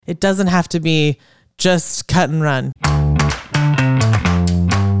It doesn't have to be just cut and run.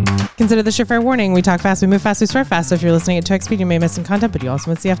 Consider this your fair warning. We talk fast, we move fast, we swear fast. So if you're listening at 2x speed, you may miss some content, but you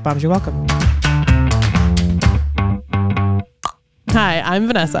also miss the F-bombs. You're welcome. Hi, I'm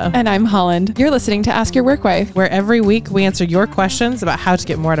Vanessa. And I'm Holland. You're listening to Ask Your Work Wife, where every week we answer your questions about how to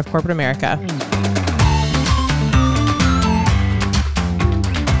get more out of corporate America.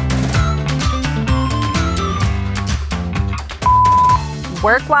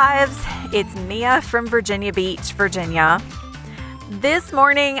 Work Wives, it's Mia from Virginia Beach, Virginia. This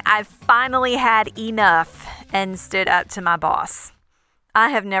morning, I finally had enough and stood up to my boss. I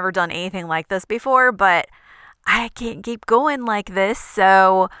have never done anything like this before, but I can't keep going like this,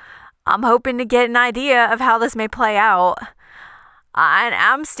 so I'm hoping to get an idea of how this may play out.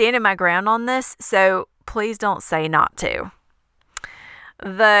 I'm standing my ground on this, so please don't say not to.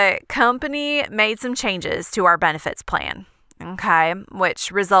 The company made some changes to our benefits plan, okay,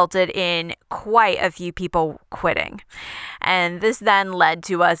 which resulted in quite a few people quitting. And this then led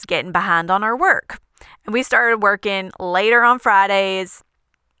to us getting behind on our work. And we started working later on Fridays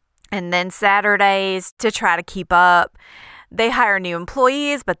and then Saturdays to try to keep up. They hire new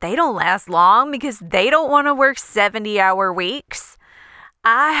employees, but they don't last long because they don't want to work 70-hour weeks.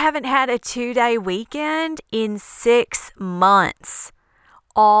 I haven't had a 2-day weekend in 6 months.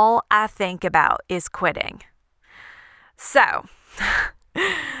 All I think about is quitting. So,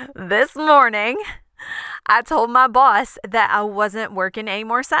 this morning, I told my boss that I wasn't working any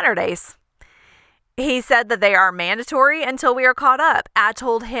more Saturdays. He said that they are mandatory until we are caught up. I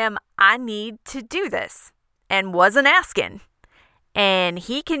told him I need to do this and wasn't asking. And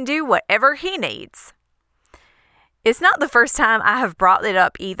he can do whatever he needs. It's not the first time I have brought it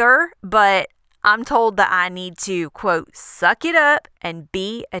up either, but I'm told that I need to, quote, suck it up and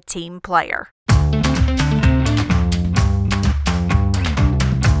be a team player.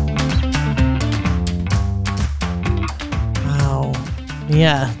 Wow.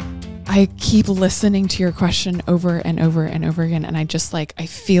 Yeah. I keep listening to your question over and over and over again. And I just I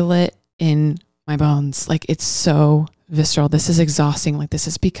feel it in my bones. Like, it's so visceral. This is exhausting. Like, this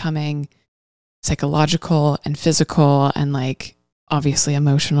is becoming psychological and physical and obviously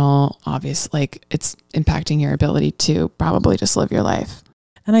emotional. It's impacting your ability to probably just live your life.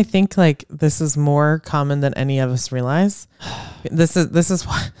 And I think this is more common than any of us realize. This is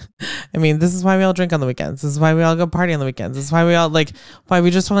why, this is why we all drink on the weekends. This is why we all go party on the weekends. This is why we all why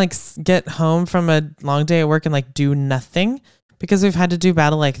we just want to get home from a long day at work and do nothing, because we've had to do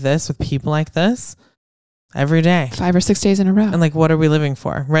battle like this with people like this every day, 5 or 6 days in a row. And what are we living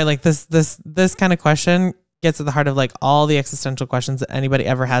for? Right? This kind of question gets at the heart of all the existential questions that anybody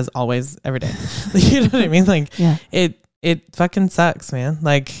ever has, always, every day. You know what I mean? Yeah. It fucking sucks, man.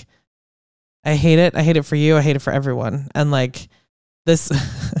 I hate it. I hate it for you. I hate it for everyone. And this,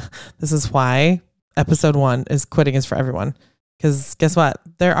 this is why episode 1 is quitting is for everyone. Because guess what?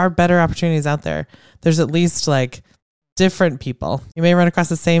 There are better opportunities out there. There's at least different people. You may run across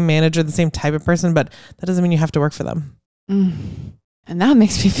the same manager, the same type of person, but that doesn't mean you have to work for them. And that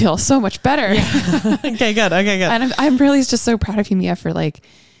makes me feel so much better. Yeah. Okay, good. And I'm really just so proud of you, Mia, for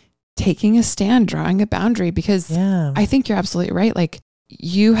taking a stand, drawing a boundary, because I think you're absolutely right.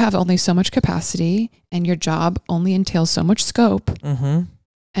 You have only so much capacity and your job only entails so much scope. Mm-hmm.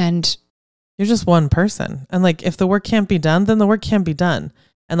 And you're just one person. And if the work can't be done, then the work can't be done.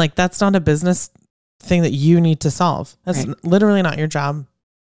 And that's not a business thing that you need to solve. That's literally not your job.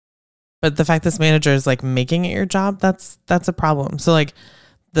 But the fact this manager is making it your job, that's a problem. So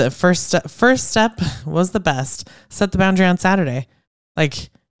the first step was the best. Set the boundary on Saturday.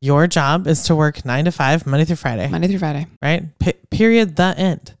 Your job is to work 9 to 5, Monday through Friday. Right? Period. The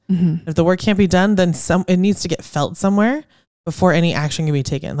end. Mm-hmm. If the work can't be done, then it needs to get felt somewhere before any action can be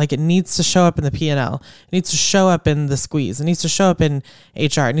taken. It needs to show up in the P&L. It needs to show up in the squeeze. It needs to show up in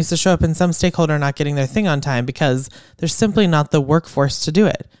HR. It needs to show up in some stakeholder not getting their thing on time because there's simply not the workforce to do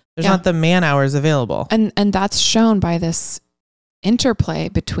it. There's not the man hours available. And that's shown by this interplay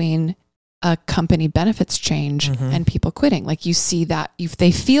between a company benefits change and people quitting. You see that, if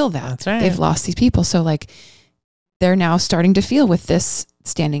they feel that. That's right. They've lost these people. So they're now starting to feel, with this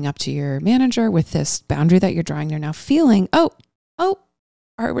standing up to your manager, with this boundary that you're drawing, they're now feeling, oh,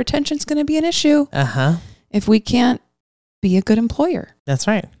 our retention's going to be an issue. If we can't be a good employer. That's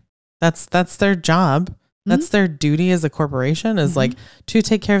right. That's their job. That's their duty as a corporation, is to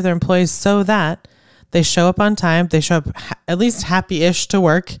take care of their employees so that they show up on time. They show up at least happy-ish to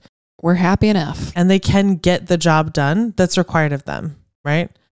work. We're happy enough. And they can get the job done that's required of them.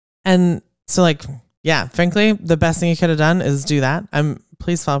 Right. And so frankly, the best thing you could have done is do that.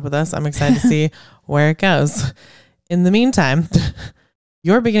 Please follow up with us. I'm excited to see where it goes. In the meantime,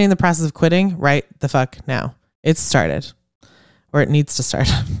 you're beginning the process of quitting right the fuck now. It's started, or it needs to start.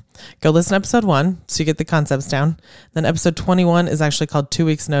 Go listen to episode 1 so you get the concepts down. Then episode 21 is actually called 2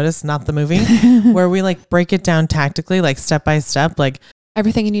 Weeks Notice, not the movie, where we like break it down tactically, like step by step, like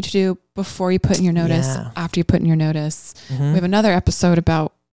everything you need to do before you put in your notice, after you put in your notice. We have another episode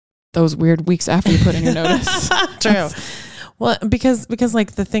about those weird weeks after you put in your notice. True. Well, because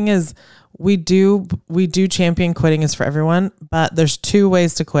like the thing is, we do champion quitting is for everyone, but there's 2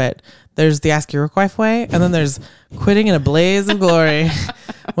 ways to quit. There's the Ask Your Work Wife way, and then there's quitting in a blaze of glory,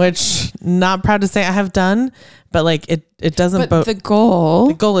 which not proud to say I have done, but like it doesn't. But the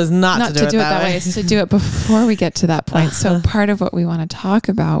goal is not to do it that way. It's to do it before we get to that point. So part of what we want to talk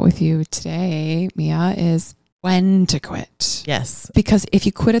about with you today, Mia, is when to quit. Yes. Because if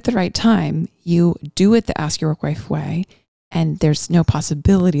you quit at the right time, you do it the Ask Your Work Wife way, and there's no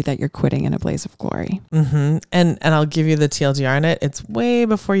possibility that you're quitting in a blaze of glory. Mm-hmm. And I'll give you the TLDR on it. It's way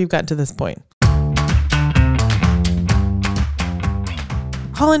before you've gotten to this point.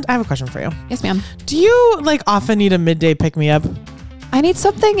 Holland, I have a question for you. Yes, ma'am. Do you like often need a midday pick-me-up? I need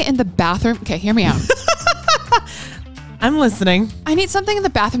something in the bathroom. Okay, hear me out. I'm listening. I need something in the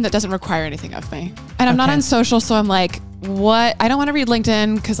bathroom that doesn't require anything of me. And I'm not on social, so I'm like, what? I don't want to read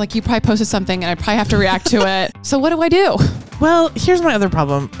LinkedIn because like you probably posted something and I probably have to react to it. So what do I do? Well, here's my other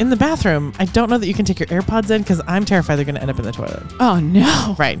problem. In the bathroom, I don't know that you can take your AirPods in because I'm terrified they're going to end up in the toilet. Oh,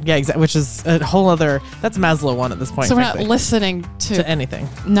 no. Right. Yeah, exactly. Which is a whole other, that's Maslow 1 at this point. So we're not listening to anything.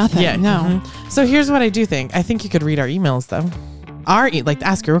 Nothing. Yeah. No. Mm-hmm. So here's what I do think. I think you could read our emails though. Like the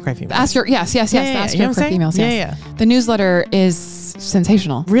Ask Your Work Wife emails. Yes. The Ask Your Work Wife emails. Yes. Yeah. The newsletter is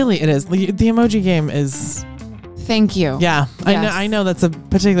sensational. Really, it is. The emoji game is. Thank you. Yeah. Yes. I know that's a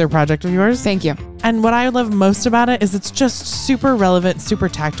particular project of yours. Thank you. And what I love most about it is it's just super relevant, super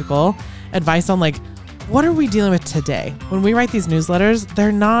tactical advice on like, what are we dealing with today? When we write these newsletters,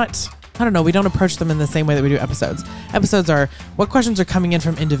 they're not, I don't know, we don't approach them in the same way that we do episodes. Episodes are what questions are coming in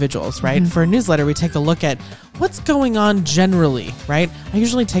from individuals, right? Mm-hmm. For a newsletter, we take a look at what's going on generally, right? I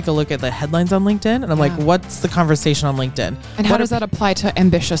usually take a look at the headlines on LinkedIn and I'm like, what's the conversation on LinkedIn? And how does that apply to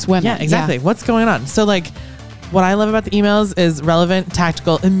ambitious women? Yeah, exactly. Yeah. What's going on? So like, what I love about the emails is relevant,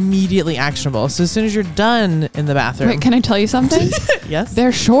 tactical, immediately actionable. So as soon as you're done in the bathroom. Wait, can I tell you something? Yes.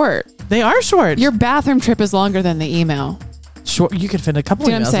 They're short. They are short. Your bathroom trip is longer than the email. Short. You could fit a couple emails.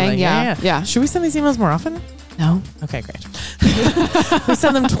 Do you know what I'm saying? Yeah. Should we send these emails more often? No. Okay, great. We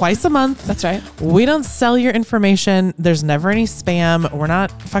send them twice a month. That's right. We don't sell your information. There's never any spam. We're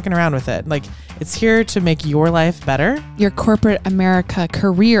not fucking around with it. Like, it's here to make your life better. Your corporate America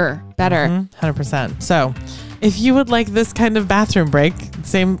career better. 100%. So if you would like this kind of bathroom break,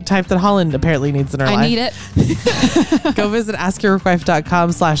 same type that Holland apparently needs in her life. I need it. Go visit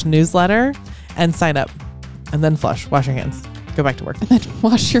askyourworkwife.com/newsletter and sign up. And then wash your hands. Go back to work. And then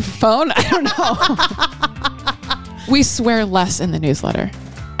wash your phone? I don't know. We swear less in the newsletter.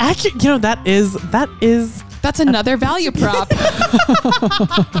 Accurate. You know, that's another value prop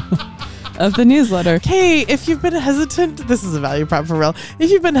of the newsletter. Okay, if you've been hesitant, this is a value prop for real.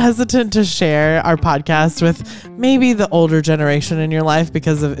 If you've been hesitant to share our podcast with maybe the older generation in your life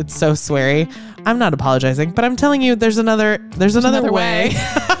because of it's so sweary, I'm not apologizing, but I'm telling you, there's another way.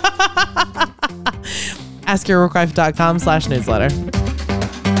 askyourworkwife.com/newsletter.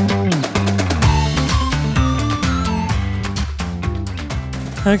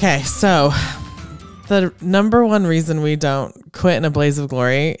 Okay, so the number one reason we don't quit in a blaze of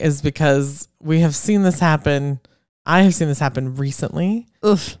glory is because we have seen this happen. I have seen this happen recently.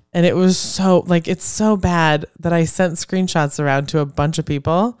 Oof. And it was so, like, it's so bad that I sent screenshots around to a bunch of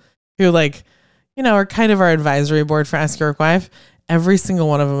people who, like, you know, are kind of our advisory board for Ask Your Work Wife. Every single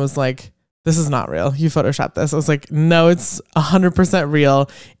one of them was like, this is not real. You photoshopped this. I was like, no, it's 100% real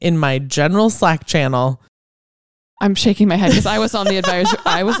in my general Slack channel. I'm shaking my head because I was on the advisory.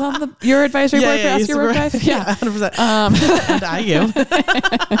 I was on your advisory board for Ask Your Work Wife. Yeah, 100%. And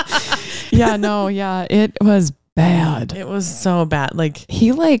it was bad. It was so bad. Like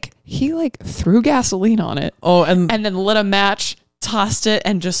he threw gasoline on it. Oh, and then lit a match, tossed it,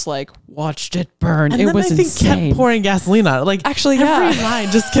 and just like watched it burn. And it then was insane. Kept pouring gasoline on it. Like actually, every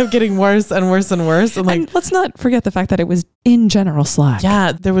line just kept getting worse and worse and worse. And like, and let's not forget the fact that it was in general Slack.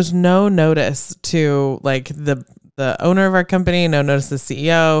 Yeah, there was no notice to like the owner of our company, no notice to the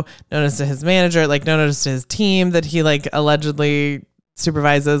CEO, no notice to his manager, like no notice to his team that he like allegedly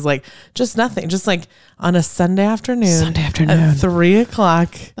supervises, like just nothing. Just like on a Sunday afternoon at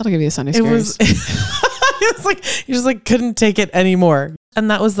 3:00. That'll give you a Sunday scares. It was like you just like couldn't take it anymore. And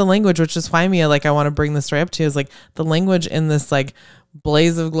that was the language, which is why Mia, like I want to bring this story up to you, is like the language in this like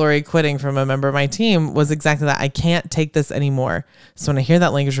blaze of glory quitting from a member of my team was exactly that. I can't take this anymore. So when I hear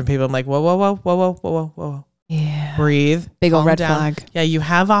that language from people, I'm like, whoa, whoa, whoa, whoa, whoa, whoa, whoa, whoa. Yeah. Breathe. Big old red down. flag. Yeah, you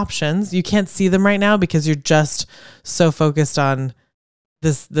have options. You can't see them right now because you're just so focused on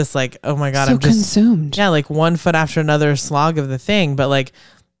this like, oh my God, so I'm just consumed. Yeah, like one foot after another slog of the thing. But like,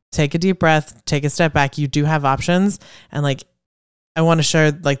 take a deep breath, take a step back. You do have options. And like, I want to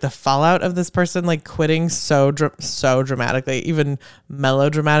share like the fallout of this person like quitting so dramatically, even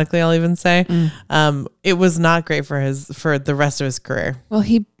melodramatically, I'll even say. It was not great for the rest of his career. Well,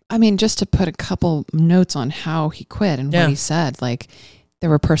 just to put a couple notes on how he quit and what he said, like there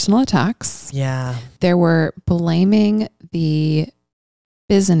were personal attacks. Yeah. There were blaming the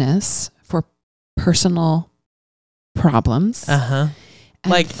business for personal problems. And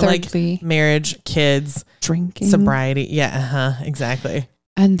like thirdly, like marriage, kids, drinking, sobriety. Yeah. Exactly.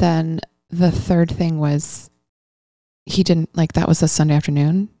 And then the third thing was he didn't like, that was a Sunday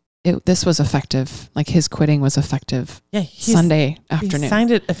afternoon. This was effective. Like his quitting was effective. Yeah. Sunday afternoon. He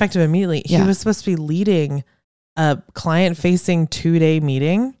signed it effective immediately. Yeah. He was supposed to be leading a client facing 2-day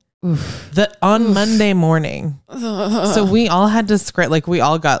meeting on Monday morning. So we all had to we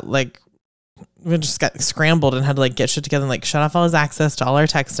all got like, we just got scrambled and had to like get shit together and like shut off all his access to all our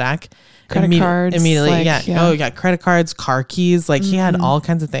tech stack. Credit cards. Immediately. Like, yeah. Oh, he got credit cards, car keys. Like he had all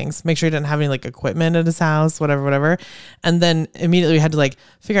kinds of things. Make sure he didn't have any like equipment at his house, whatever. And then immediately we had to like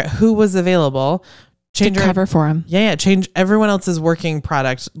figure out who was available. Change to cover for him. Yeah. Change everyone else's working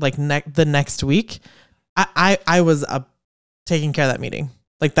product like the next week. I was taking care of that meeting.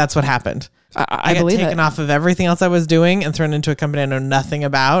 Like that's what happened. I got taken off of everything else I was doing and thrown into a company I know nothing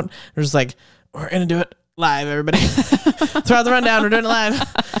about. They're just like, we're going to do it live, everybody. Throw out the rundown. We're doing it live.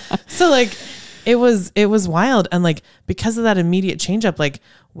 So like, it was wild. And like, because of that immediate change up, like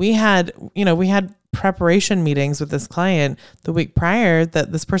we had preparation meetings with this client the week prior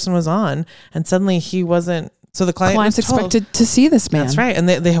that this person was on, and suddenly he wasn't. So the client's expected to see this man. That's right. And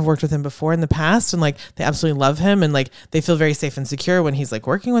they have worked with him before in the past, and like they absolutely love him, and like they feel very safe and secure when he's like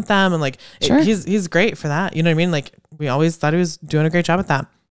working with them, and like he's great for that. You know what I mean? Like we always thought he was doing a great job at that.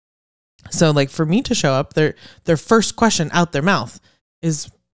 So like for me to show up, their first question out their mouth is,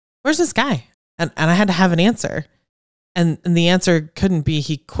 where's this guy? And I had to have an answer. And the answer couldn't be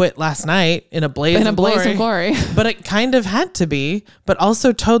he quit last night in a blaze of glory. But it kind of had to be, but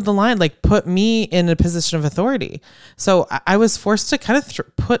also towed the line, like put me in a position of authority. So I was forced to kind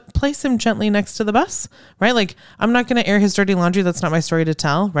of place him gently next to the bus, right? Like I'm not going to air his dirty laundry. That's not my story to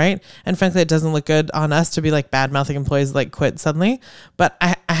tell, right? And frankly, it doesn't look good on us to be like bad mouthing employees like quit suddenly. But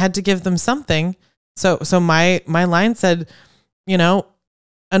I had to give them something. So my line said,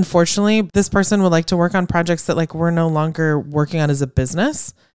 unfortunately, this person would like to work on projects that like we're no longer working on as a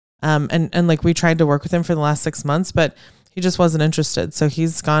business. And like we tried to work with him for the last 6 months, but he just wasn't interested. So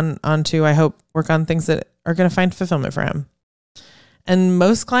he's gone on to, I hope, work on things that are going to find fulfillment for him. And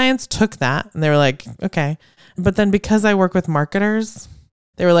most clients took that and they were like, okay. But then because I work with marketers,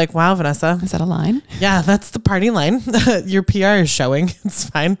 they were like, wow, Vanessa. Is that a line? Yeah, that's the party line. Your PR is showing. It's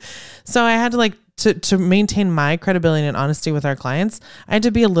fine. So I had to like, to maintain my credibility and honesty with our clients, I had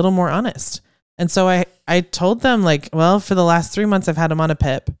to be a little more honest. And so I told them like, well, for the last 3 months, I've had him on a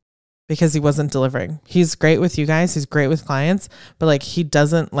PIP because he wasn't delivering. He's great with you guys. He's great with clients, but like, he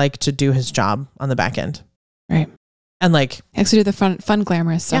doesn't like to do his job on the back end. Right. And like, he likes to do the fun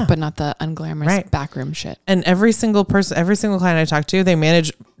glamorous stuff, but not the unglamorous backroom shit. And every single client I talk to, they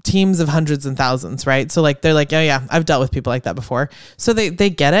manage teams of hundreds and thousands, right? So like, they're like, oh yeah, I've dealt with people like that before. So they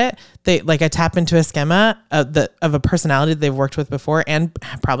get it. They like, I tap into a schema of a personality they've worked with before and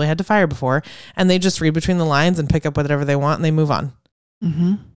probably had to fire before. And they just read between the lines and pick up whatever they want and they move on.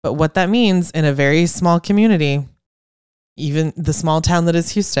 Mm-hmm. But what that means in a very small community, even the small town that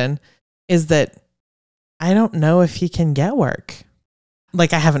is Houston, is that I don't know if he can get work.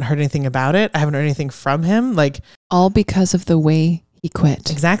 Like I haven't heard anything about it. I haven't heard anything from him. Like all because of the way he quit.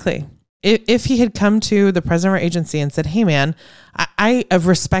 Exactly. If he had come to the president of our agency and said, hey man, I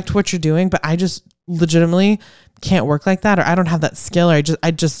respect what you're doing, but I just legitimately can't work like that. Or I don't have that skill. Or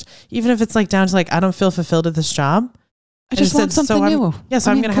I just, even if it's like down to like, I don't feel fulfilled at this job. I just want something new.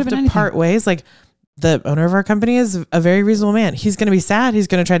 So I'm going to have to part ways. Like the owner of our company is a very reasonable man. He's going to be sad. He's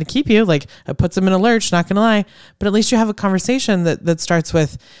going to try to keep you. Like it puts him in a lurch, not going to lie. But at least you have a conversation that starts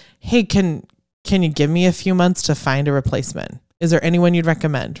with, hey, can you give me a few months to find a replacement? Is there anyone you'd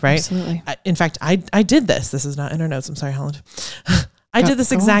recommend? Right. Absolutely. In fact, I did this. This is not in our notes. I'm sorry, Holland. I did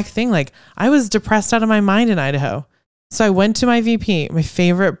this exact thing. Like I was depressed out of my mind in Idaho. So I went to my VP, my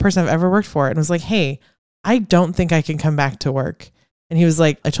favorite person I've ever worked for, and was like, hey, I don't think I can come back to work. And he was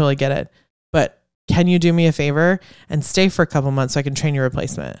like, I totally get it. But can you do me a favor and stay for a couple months so I can train your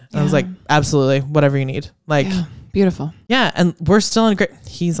replacement? And I was like, absolutely, whatever you need. Like, beautiful. Yeah. And we're still in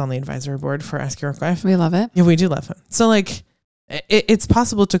he's on the advisory board for Ask Your Work Wife. We love it. Yeah, we do love him. So like, it's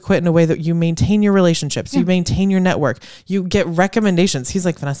possible to quit in a way that you maintain your relationships, you maintain your network, you get recommendations. He's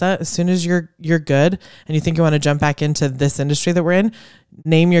like, Vanessa, as soon as you're good and you think you want to jump back into this industry that we're in,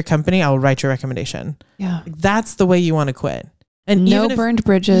 name your company. I will write your recommendation. Yeah. That's the way you want to quit. And no burned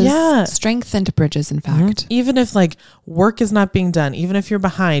bridges, strengthened bridges, in fact. Even if like work is not being done, even if you're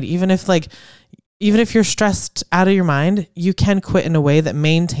behind, even if you're stressed out of your mind, you can quit in a way that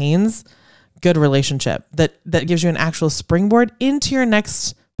maintains good relationship, that gives you an actual springboard into your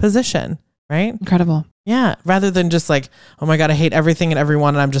next position, right? Incredible. Yeah. Rather than just like, oh my God, I hate everything and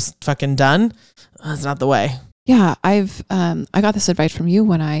everyone and I'm just fucking done. That's not the way. Yeah. I got this advice from you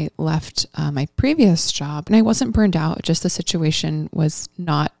when I left my previous job, and I wasn't burned out. Just the situation was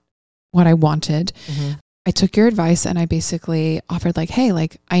not what I wanted. Mm-hmm. I took your advice and I basically offered like, hey,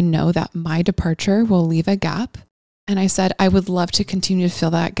 like I know that my departure will leave a gap. And I said, I would love to continue to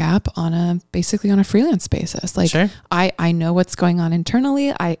fill that gap basically on a freelance basis. Like I know what's going on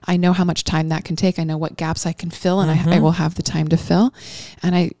internally. I know how much time that can take. I know what gaps I can fill, and I will have the time to fill.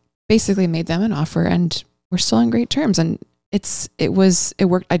 And I basically made them an offer, and we're still on great terms. And it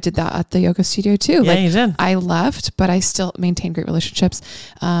worked. I did that at the yoga studio too. Yeah, you did. I left, but I still maintain great relationships.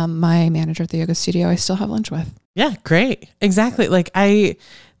 My manager at the yoga studio, I still have lunch with. Yeah, great. Exactly. Like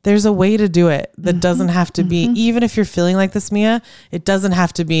there's a way to do it that doesn't have to be, even if you're feeling like this, Mia, it doesn't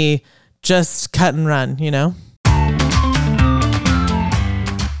have to be just cut and run, you know?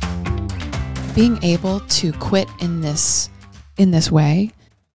 Being able to quit in this way.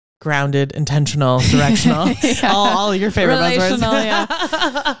 Grounded, intentional, directional, all your favorite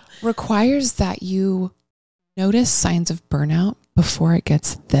buzzwords. Requires that you notice signs of burnout before it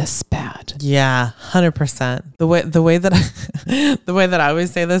gets this bad. Yeah, 100%. The way that I always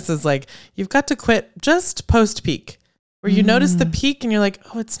say this is like, you've got to quit just post peak, where you notice the peak and you're like,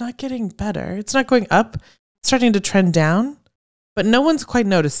 oh, it's not getting better. It's not going up. It's starting to trend down, but no one's quite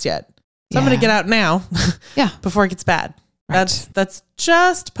noticed yet. So I'm going to get out now before it gets bad. Right. That's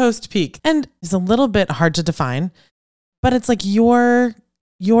just post peak, and it's a little bit hard to define, but it's like your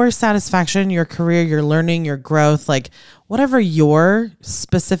satisfaction, your career, your learning, your growth, like whatever your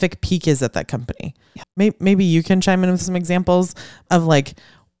specific peak is at that company. Yeah. Maybe you can chime in with some examples of like,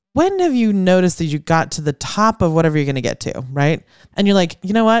 when have you noticed that you got to the top of whatever you're going to get to, right? And you're like,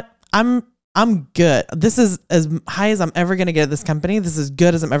 you know what? I'm good. This is as high as I'm ever going to get at this company. This is as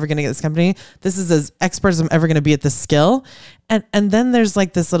good as I'm ever going to get at this company. This is as expert as I'm ever going to be at this skill. And then there's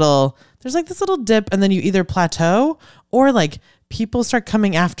like this little dip, and then you either plateau or like people start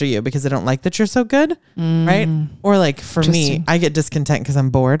coming after you because they don't like that you're so good. Right. Or like for me, I get discontent because I'm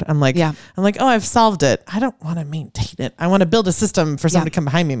bored. I'm like, oh, I've solved it. I don't want to maintain it. I want to build a system for someone to come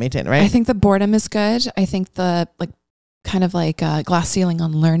behind me and maintain it. Right. I think the boredom is good. I think the kind of like a glass ceiling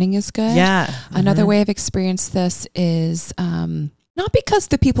on learning is good. Yeah. Another way I've experienced this is not because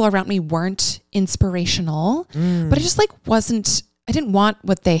the people around me weren't inspirational, but it just like I didn't want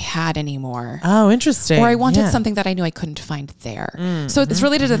what they had anymore. Oh, interesting. Or I wanted something that I knew I couldn't find there. So it's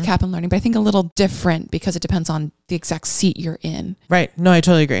related to the cap and learning, but I think a little different because it depends on the exact seat you're in. Right. No, I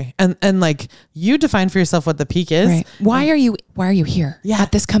totally agree. And like you define for yourself what the peak is. Right. Why are you here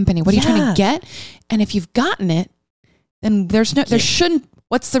at this company? What are you trying to get? And if you've gotten it, then there shouldn't,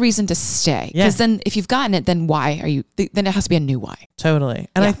 what's the reason to stay? Because then if you've gotten it, then then it has to be a new why. Totally.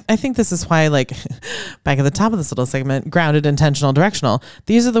 And I think this is why, like back at the top of this little segment, grounded, intentional, directional,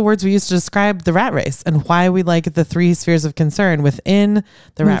 these are the words we use to describe the rat race and why we like the 3 spheres of concern within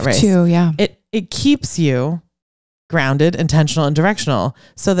the rat race. It keeps you grounded, intentional, and directional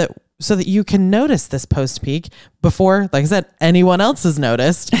so that you can notice this post peak before, like I said, anyone else has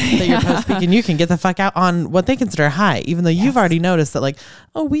noticed that you're post peak, and you can get the fuck out on what they consider high, even though you've already noticed that, like,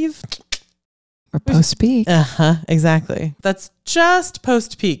 oh, we're post peak. Exactly. That's just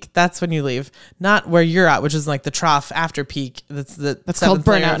post peak. That's when you leave, not where you're at, which is like the trough after peak. That's called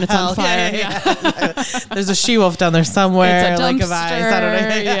burnout, and it's on fire. Yeah. There's a she-wolf down there somewhere. It's a dumpster. Like I don't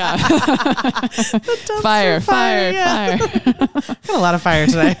know. Fire. Got a lot of fire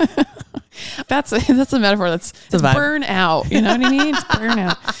today. That's a metaphor. It's burnout. You know what I mean? It's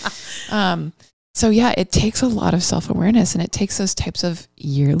burnout. So yeah, it takes a lot of self-awareness, and it takes those types of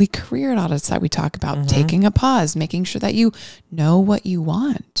yearly career audits that we talk about, taking a pause, making sure that you know what you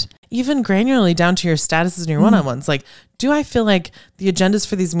want. Even granularly down to your statuses and your one-on-ones. Like, do I feel like the agendas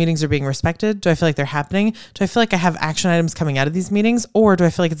for these meetings are being respected? Do I feel like they're happening? Do I feel like I have action items coming out of these meetings? Or do I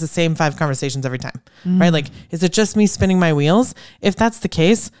feel like it's the same 5 conversations every time? Right? Like, is it just me spinning my wheels? If that's the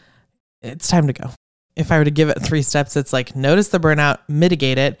case, it's time to go. if I were to give it 3 steps, it's like notice the burnout,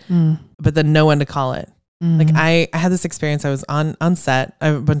 mitigate it, but then know when to call it. Like I had this experience. I was on set. I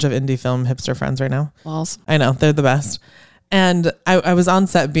have a bunch of indie film hipster friends right now. Walls. I know, they're the best. And I was on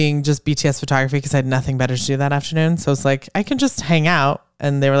set being just BTS photography because I had nothing better to do that afternoon. So it's like, I can just hang out.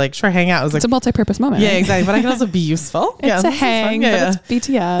 And they were like, sure, hang out. I was it's like, a multi-purpose moment. Yeah, right? exactly. But I can also be useful. It's a hang, but it's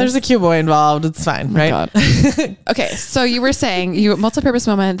BTS. There's a cute boy involved. It's fine, Oh right? God. Okay, so you were saying you multi-purpose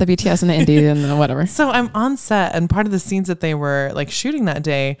moment, the BTS and the indie and the whatever. So I'm on set, and part of the scenes that they were like shooting that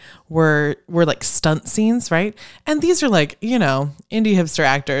day were like stunt scenes, right? And these are like, you know, indie hipster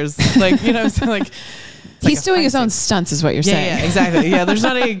actors, like, you know, so like. He's doing his own stunts is what you're saying. Yeah, exactly. Yeah, there's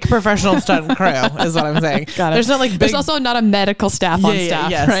not a professional stunt crew is what I'm saying. Got it. There's not like big... There's also not a medical staff on staff,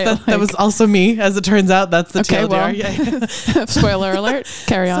 yes, right? That was also me, as it turns out. That's the TLDR. Well, yeah. Spoiler alert.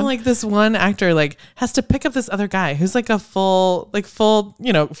 Carry on. So like this one actor like has to pick up this other guy who's like a full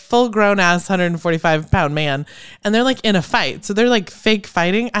grown ass 145 pound man, and they're like in a fight. So they're like fake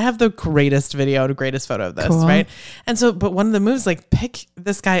fighting. I have the greatest video, the greatest photo of this, cool. right? And so, but one of the moves like pick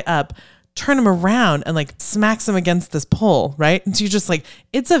this guy up, turn him around and like smacks him against this pole, right? And so you just like,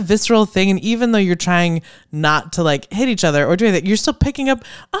 it's a visceral thing. And even though you're trying not to like hit each other or do that, you're still picking up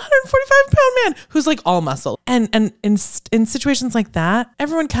a 145 pound man who's like all muscle. And in situations like that,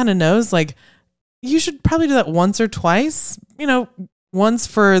 everyone kind of knows like you should probably do that once or twice, you know, once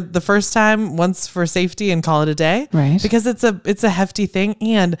for the first time, once for safety, and call it a day. Right. Because it's a hefty thing,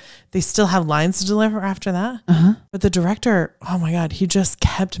 and they still have lines to deliver after that. But the director, oh my God, he just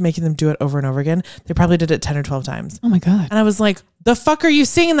kept making them do it over and over again. They probably did it 10 or 12 times. Oh my God. And I was like, the fuck are you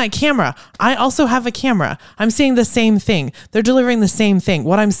seeing in that camera? I also have a camera. I'm seeing the same thing. They're delivering the same thing.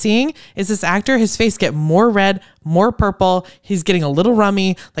 What I'm seeing is this actor, his face get more red, more purple. He's getting a little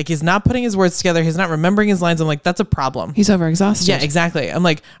rummy. Like he's not putting his words together. He's not remembering his lines. I'm like, that's a problem. He's overexhausted. Yeah, exactly. I'm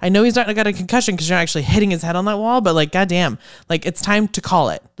like, I know he's not got a concussion because you're not actually hitting his head on that wall, but like, goddamn, like it's time to call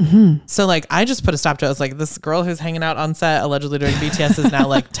it. So like, I just put a stop to it. I was like, this girl who's hanging out on set allegedly doing BTS is now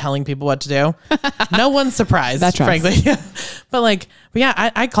like telling people what to do. No one's surprised, That tracks. frankly. But yeah,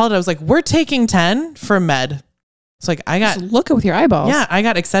 I called it. I was like, we're taking 10 for med. It's like, I got... Just look it with your eyeballs. Yeah, I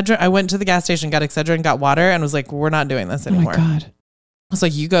got Excedrin. I went to the gas station, got Excedrin, got water, and was like, we're not doing this anymore. Oh my God. I was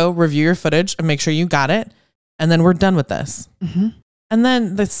like, you go review your footage and make sure you got it, and then we're done with this. And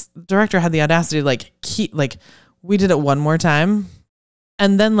then this director had the audacity to we did it one more time,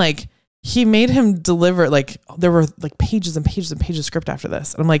 and then like he made him deliver, like there were like pages and pages and pages of script after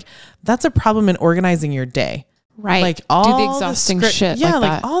this. And I'm like, that's a problem in organizing your day. Right. Like all do the exhausting shit. Yeah,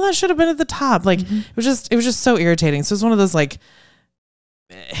 like that. all that should have been at the top. Like it was just so irritating. So it's one of those like,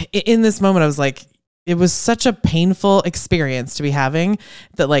 in this moment I was like, it was such a painful experience to be having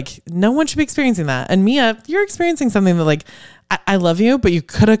that like no one should be experiencing that. And Mia, you're experiencing something that like, I love you, but you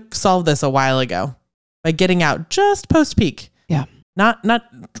could have solved this a while ago by getting out just post peak. Yeah. Not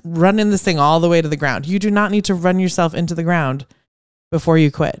running this thing all the way to the ground. You do not need to run yourself into the ground before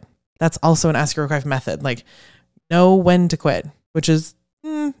you quit. That's also an Ask Your Work Wife method. Like know when to quit, which is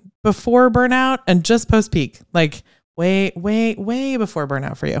before burnout and just post peak. Like way, way, way before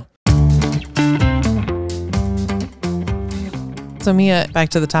burnout for you. So Mia, back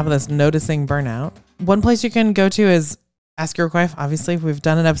to the top of this, noticing burnout. One place you can go to is Ask Your Work Wife. Obviously, we've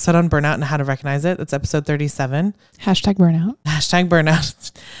done an episode on burnout and how to recognize it. It's episode 37. #burnout.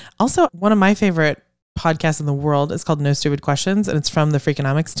 #burnout. Also, one of my favorite podcasts in the world is called No Stupid Questions, and it's from the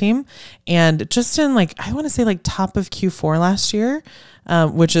Freakonomics team. And just in I want to say top of Q4 last year,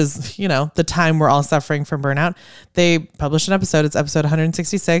 which is, the time we're all suffering from burnout, they published an episode. It's episode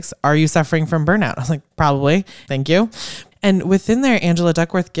 166. Are you suffering from burnout? I was like, probably. Thank you. And within there, Angela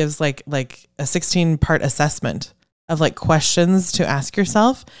Duckworth gives like a 16-part assessment of questions to ask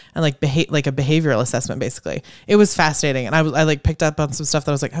yourself and like a behavioral assessment. Basically, it was fascinating, and I picked up on some stuff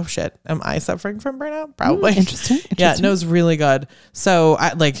that I was like, oh shit, am I suffering from burnout? Probably. Interesting. Yeah, no, it was really good. So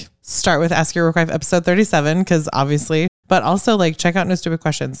I start with Ask Your Work Wife episode 37 because obviously, but also check out No Stupid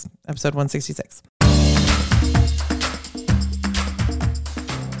Questions episode 166.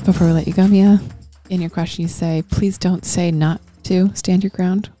 Before we let you go, Mia, in your question you say, please don't say not to stand your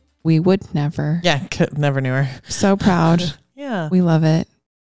ground. We would never. Yeah, never knew her. So proud. Yeah. We love it.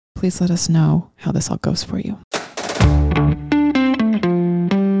 Please let us know how this all goes for you.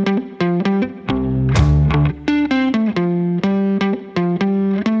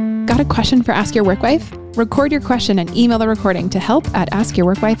 Got a question for Ask Your Work Wife? Record your question and email the recording to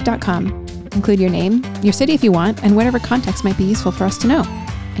help@askyourworkwife.com. Include your name, your city if you want, and whatever context might be useful for us to know.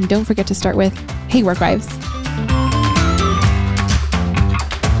 And don't forget to start with, hey, work wives.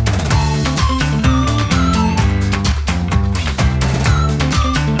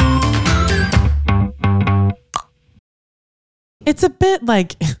 it's a bit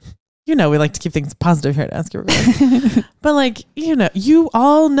like, we like to keep things positive here at Ask Your Recording. But like, you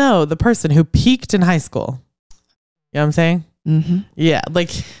all know the person who peaked in high school. You know what I'm saying? Mm-hmm. Yeah.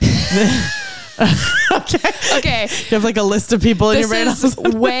 Like, Okay. You have like a list of people in your brain. This is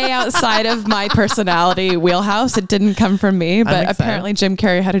way outside of my personality wheelhouse. It didn't come from me, but apparently Jim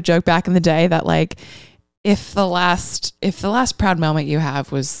Carrey had a joke back in the day that like, if the last proud moment you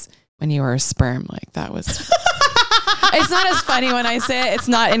have was when you were a sperm, like that was, it's not as funny when I say it. It's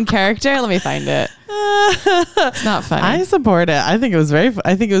not in character. Let me find it. It's not funny. I support it. I think it was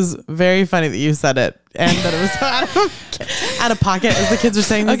very funny that you said it and that it was out of pocket, as the kids are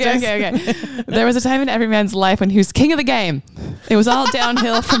saying these days. Okay. There was a time in every man's life when he was king of the game. It was all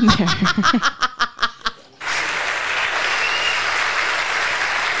downhill from there.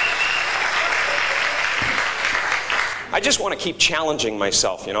 I just want to keep challenging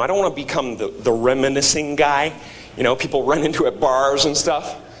myself. I don't want to become the reminiscing guy. People run into at bars and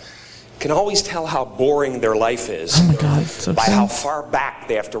stuff. Can always tell how boring their life is. Oh my God, so by true. how far back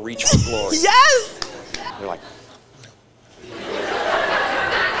they have to reach for glory. Yes! They're like,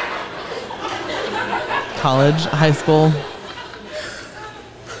 college, high school.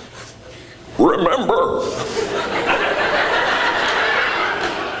 remember.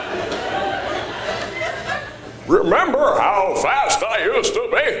 Remember how fast I used to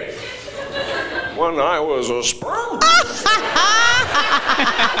be when I was a sperm?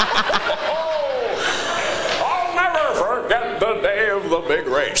 I'll never forget the day of the big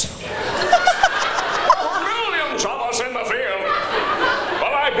race. There were millions of us in the field,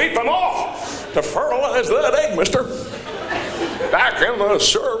 but I beat them all to fertilize that egg, mister. Back in the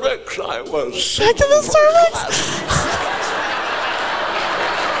cervix, I was... Back in the cervix?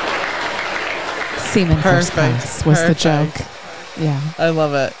 Semen first class was the joke. Yeah. I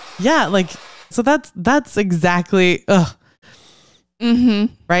love it. Yeah, like, so that's exactly, Mm-hmm.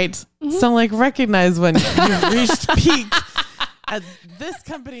 right? Mm-hmm. So like recognize when you've reached peak at this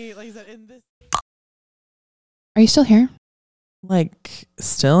company, like you said, in this. Are you still here? Like,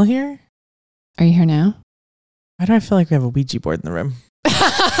 still here? Are you here now? Why do I feel like we have a Ouija board in the room?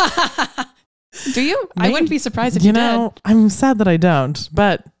 Do you? Maybe. I wouldn't be surprised if you did. I'm sad that I don't,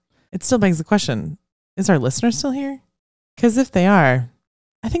 but it still begs the question, is our listener still here? Because if they are,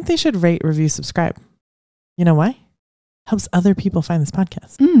 I think they should rate, review, subscribe. You know why? Helps other people find this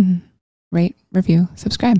podcast. Rate, review, subscribe.